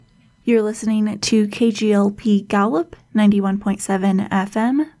You're listening to KGLP Gallup 91.7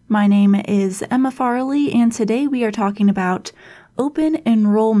 FM. My name is Emma Farley, and today we are talking about open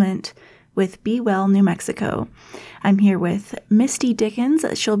enrollment with BeWellnm, New Mexico. I'm here with Misti Dickens.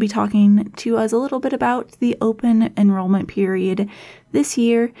 She'll be talking to us a little bit about the open enrollment period this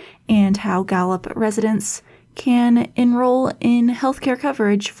year and how Gallup residents can enroll in healthcare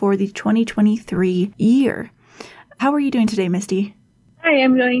coverage for the 2023 year. How are you doing today, Misti? Hi,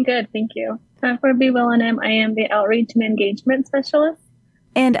 I'm doing good, thank you. For BeWellnm, I am the Outreach and Engagement Specialist.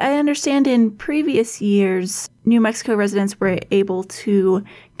 And I understand in previous years, New Mexico residents were able to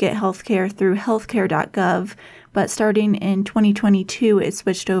get healthcare through healthcare.gov, but starting in 2022, it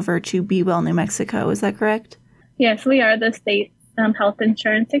switched over to BeWellnm, New Mexico. Is that correct? Yes, we are the state's health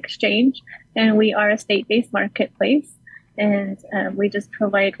insurance exchange, and we are a state-based marketplace. And we just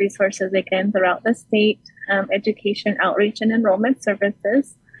provide resources again throughout the state, education, outreach, and enrollment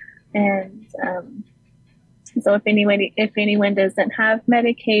services. And so if anyone doesn't have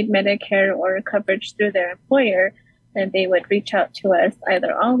Medicaid, Medicare, or coverage through their employer, then they would reach out to us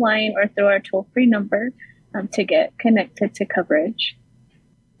either online or through our toll-free number to get connected to coverage.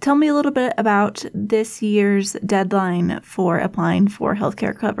 Tell me a little bit about this year's deadline for applying for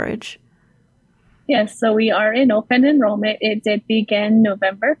healthcare coverage. Yes, so we are in open enrollment. It did begin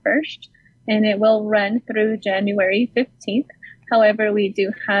November 1st, and it will run through January 15th. However, we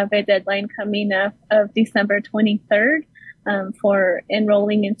do have a deadline coming up of December 23rd for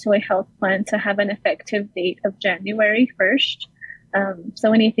enrolling into a health plan to have an effective date of January 1st.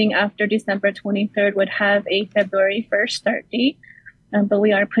 So anything after December 23rd would have a February 1st start date, but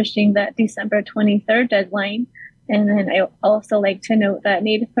we are pushing that December 23rd deadline. And then I also like to note that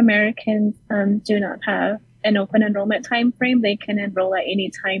Native Americans do not have an open enrollment time frame. They can enroll at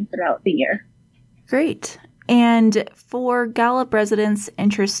any time throughout the year. Great. And for Gallup residents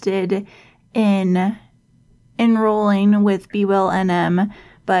interested in enrolling with BeWellnm,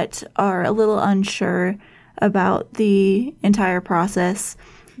 but are a little unsure about the entire process,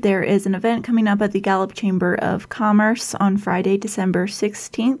 there is an event coming up at the Gallup Chamber of Commerce on Friday, December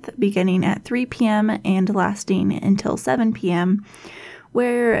 16th, beginning at 3 p.m. and lasting until 7 p.m.,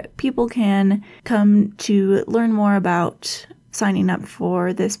 where people can come to learn more about signing up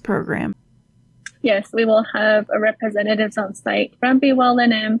for this program. Yes, we will have representatives on site from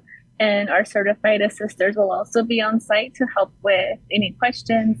BeWellnm, and our certified assisters will also be on site to help with any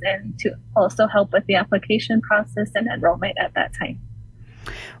questions and to also help with the application process and enrollment at that time.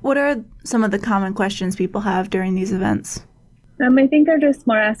 What are some of the common questions people have during these events? I think they're just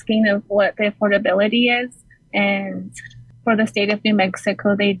more asking of what the affordability is. And for the state of New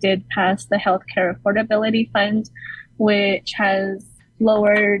Mexico, they did pass the Healthcare Affordability Fund, which has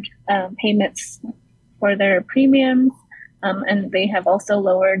lowered payments for their premiums. And they have also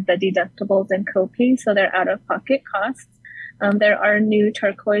lowered the deductibles and copays, so they're out-of-pocket costs. There are new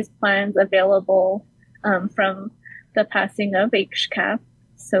turquoise plans available from the passing of HCAP.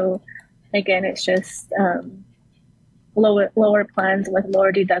 So again, it's just lower plans with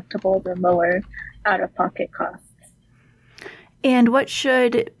lower deductibles and lower out-of-pocket costs. And what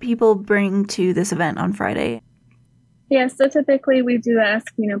should people bring to this event on Friday? Yeah, so typically we do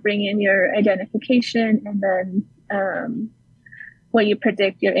ask, bring in your identification and then what you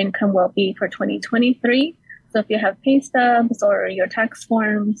predict your income will be for 2023. So if you have pay stubs or your tax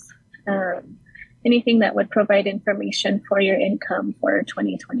forms, anything that would provide information for your income for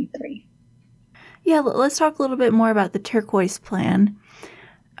 2023. Yeah, let's talk a little bit more about the turquoise plan.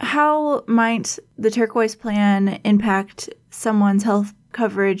 How might the turquoise plan impact someone's health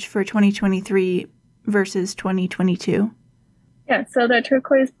coverage for 2023 versus 2022? Yeah, so the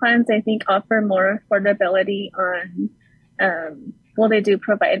turquoise plans, I think, offer more affordability on, they do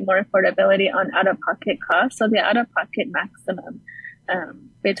provide more affordability on out-of-pocket costs. So the out-of-pocket maximum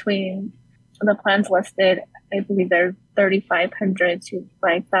between the plans listed, I believe they're $3,500 to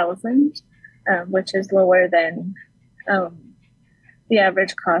 $5,000, which is lower than the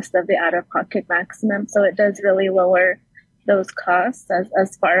average cost of the out-of-pocket maximum. So it does really lower those costs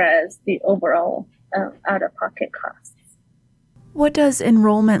as far as the overall out-of-pocket costs. What does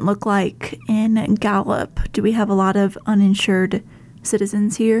enrollment look like in Gallup? Do we have a lot of uninsured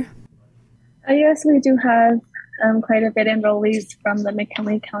citizens here? Yes, we do have quite a bit of enrollees from the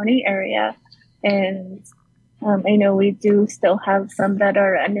McKinley County area. And I know we do still have some that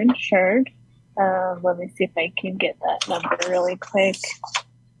are uninsured. Let me see if I can get that number really quick.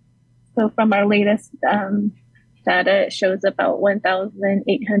 So from our latest data, it shows about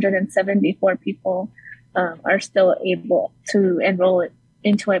 1,874 people are still able to enroll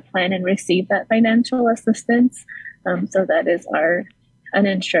into a plan and receive that financial assistance. So that is our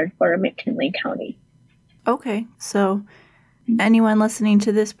uninsured for McKinley County. Okay, so anyone listening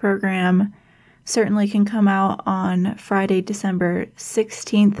to this program certainly can come out on Friday, December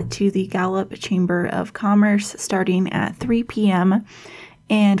 16th to the Gallup Chamber of Commerce starting at 3 p.m.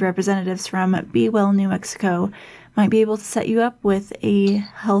 And representatives from BeWellnm, New Mexico might be able to set you up with a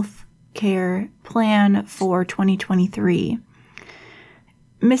health care plan for 2023.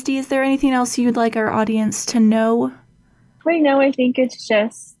 Misti, is there anything else you'd like our audience to know? Right now, I think it's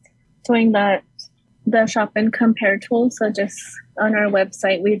just doing the shop and compare tool. So just on our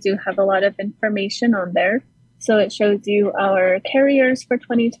website, we do have a lot of information on there. So it shows you our carriers for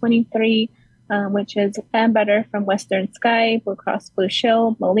 2023, which is Better from Western Sky, Blue Cross Blue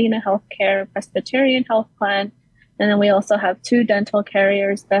Shield, Molina Healthcare, Presbyterian Health Plan. And then we also have 2 dental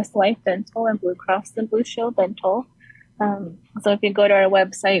carriers, Best Life Dental and Blue Cross and Blue Shield Dental. So if you go to our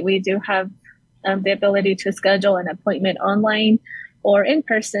website, we do have the ability to schedule an appointment online or in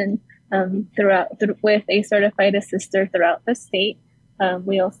person with a certified assister throughout the state.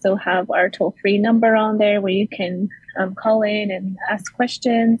 We also have our toll-free number on there where you can call in and ask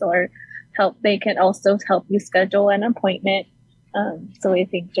questions or help. They can also help you schedule an appointment. So I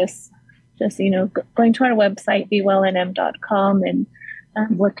think just going to our website, BeWellnm.com, and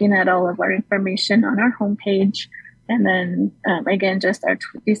looking at all of our information on our homepage. And then again, just our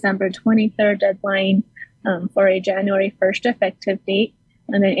December 23rd deadline for a January 1st effective date.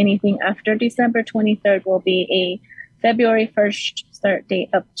 And then anything after December 23rd will be a February 1st start date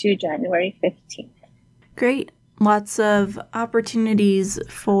up to January 15th. Great. Lots of opportunities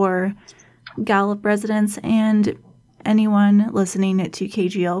for Gallup residents and anyone listening to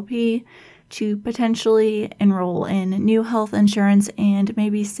KGLP to potentially enroll in new health insurance and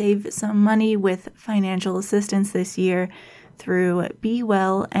maybe save some money with financial assistance this year through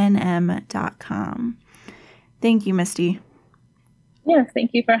BeWellnm.com. Thank you, Misti. Yes,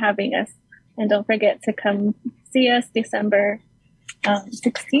 thank you for having us. And don't forget to come see us December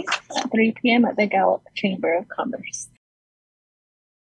 16th at 3 p.m. at the Gallup Chamber of Commerce.